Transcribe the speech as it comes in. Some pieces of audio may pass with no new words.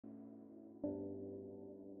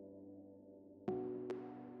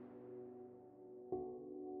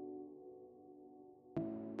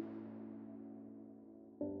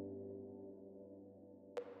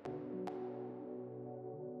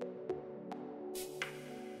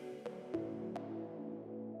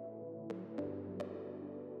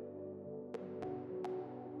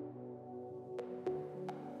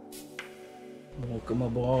Welcome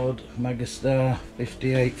aboard Megastar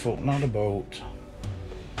 58-foot narrowboat.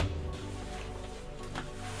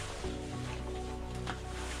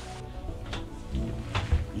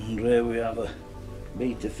 And here we have a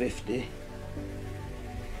Beta 50,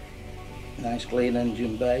 nice clean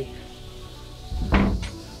engine bay,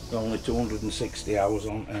 only 260 hours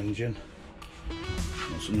on engine,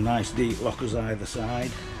 and some nice deep lockers either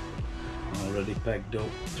side, already pegged up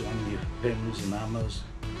to hang your pins and hammers.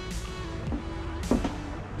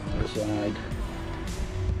 Side,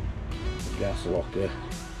 the gas locker,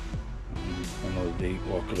 and another deep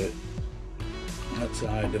locker at that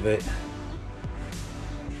side of it.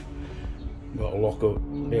 Got a locker,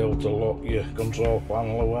 be able to lock your control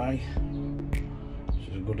panel away, which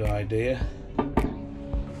is a good idea. And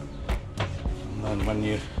then when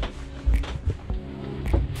you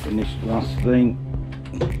finish the last thing,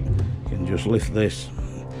 you can just lift this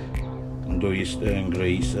and do your stern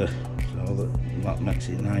greaser, so that makes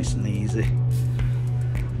it nice and easy.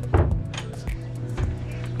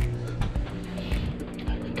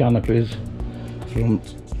 Canopies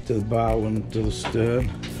front to the bow and to the stern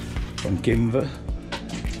from Kimber.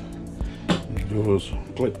 The doors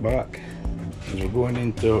clip back. As we're going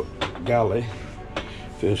into Galley,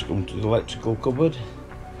 first come to the electrical cupboard,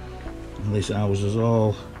 and this houses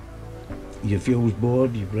all your fuse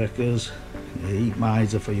board, your breakers, your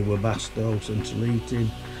heatmiser for your Webasto central heating.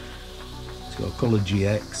 It's got colour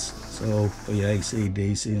GX, so for your AC,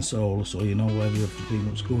 DC and solar, so you know everything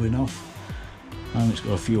that's going off. And it's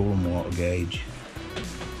got a fuel and water gauge.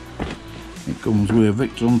 It comes with a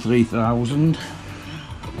Victron 3000,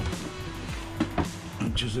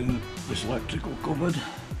 which is in this electrical cupboard.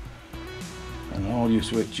 And all your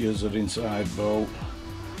switches are inside boat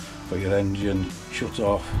for your engine shut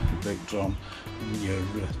off, your Victron, and your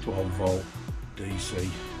 12 volt DC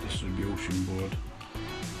distribution board.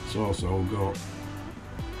 It's also got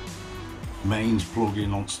mains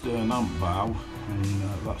plug-in on stern and bow, and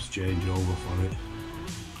that's change over for it.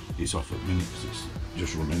 It's off at minute because it's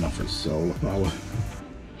just running off its solar power.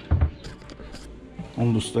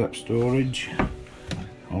 Understep storage,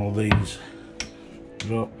 all these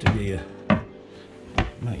drop to here,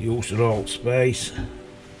 make use of all space.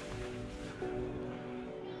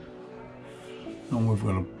 And we've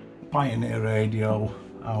got a Pioneer radio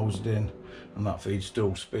housed in, and that feeds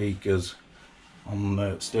 2 speakers on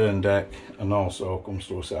the stern deck, and also comes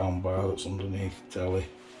to a sound bar that's underneath the telly.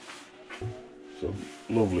 So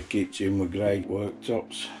lovely kitchen with grey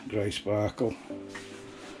worktops, grey sparkle.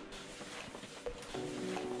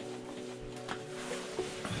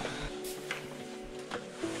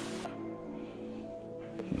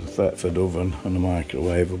 There's a Thetford oven and a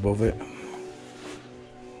microwave above it.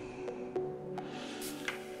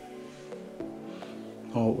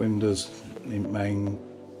 All windows in main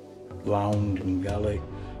lounge and galley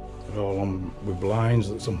are all on with blinds,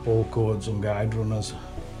 that's some pull cords and guide runners.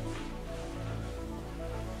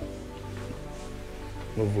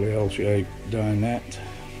 Lovely L-shaped dinette.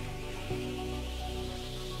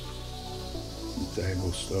 The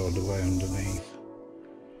table stored away underneath.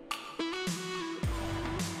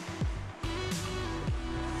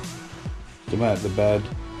 To make the bed,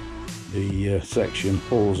 the section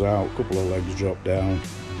pulls out, a couple of legs drop down,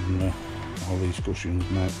 and all these cushions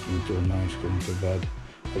make into a nice comfy bed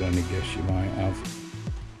for any guests you might have.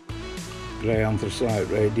 Grey anthracite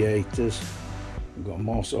radiators, we've got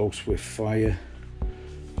more so swift fire,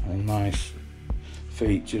 and nice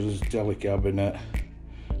features, telly cabinet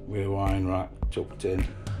with a wine rack tucked in,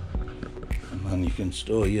 and then you can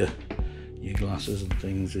store your glasses and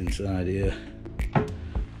things inside here,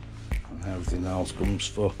 and everything else comes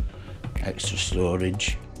for extra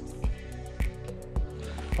storage.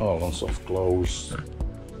 All on soft close,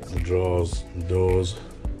 the drawers and doors.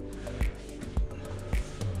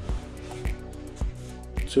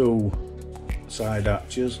 2 side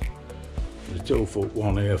hatches. There's a 2-foot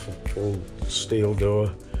one here for full steel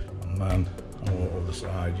door, and then on the other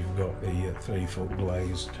side you've got the 3-foot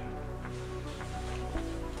glazed.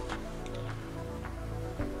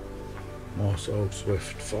 More so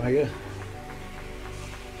swift fire.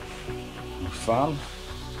 Fan.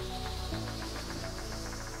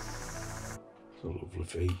 It's a lovely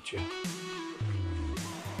feature.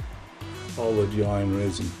 All the joinery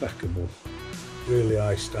is impeccable, really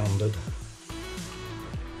high standard.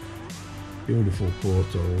 Beautiful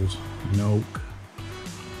portholes in oak.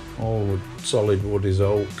 All wood, solid wood is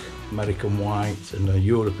oak, American white, and a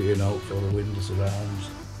European oak for the window surrounds.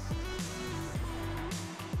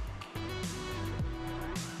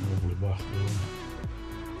 Lovely bathroom.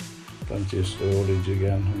 Plenty of storage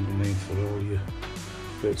again underneath for all your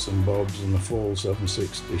bits and bobs, and a full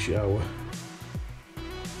 760 shower.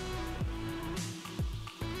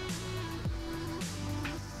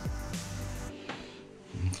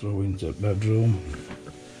 And through into the bedroom.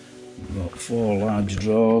 We've got 4 large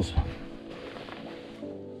drawers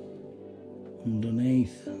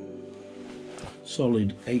underneath.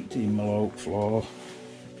 Solid 18mm oak floor.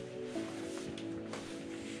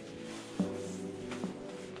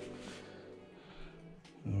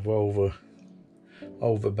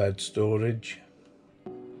 Over bed storage.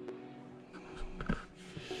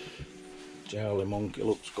 Charlie Monkey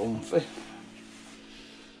looks comfy.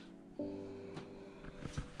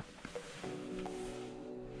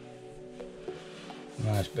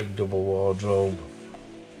 Nice big double wardrobe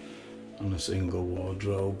and a single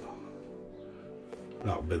wardrobe.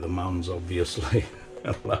 That'll be the man's, obviously,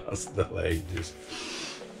 and that's the ladies.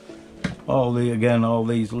 All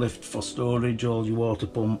these lift for storage, all your water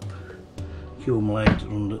pump, accumulator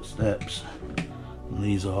under steps, and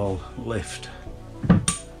these all lift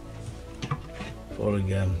for,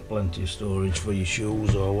 again, plenty of storage for your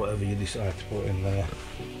shoes or whatever you decide to put in there.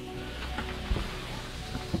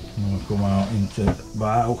 And we'll come out into the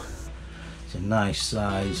bow. It's a nice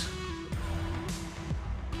size.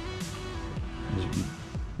 There's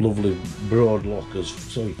lovely broad lockers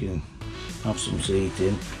so you can have some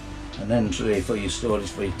seating. An entry for your storage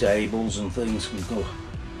for your tables and things can go,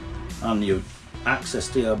 and your access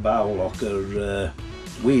to your bow locker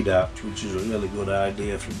weed hatch, which is a really good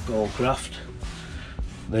idea from COLECRAFT.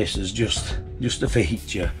 This is just a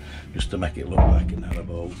feature, just to make it look like a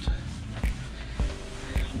narrowboat.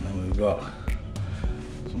 And then we've got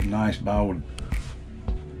some nice bow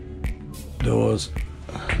doors,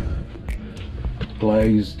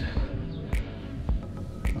 glazed,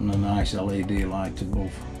 and a nice LED light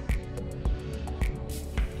above.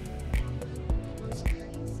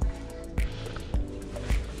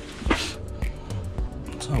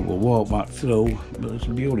 So we'll walk back through, but it's a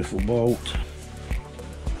beautiful boat.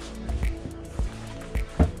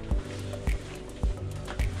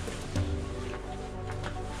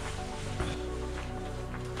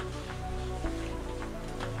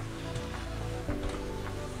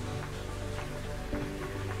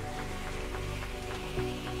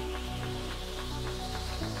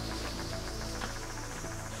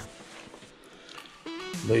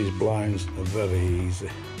 These blinds are very easy.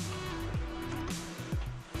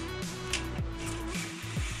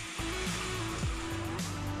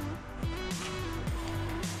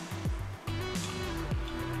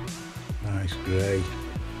 Nice grey,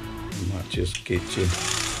 matches kitchen,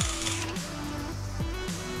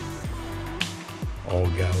 all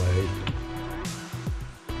Galley.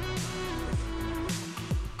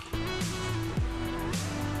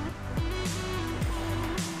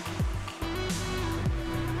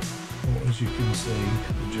 As you can see,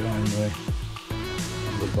 the joinery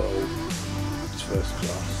on the boat is first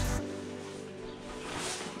class.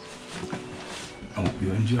 Hope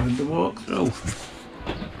you enjoyed the walkthrough.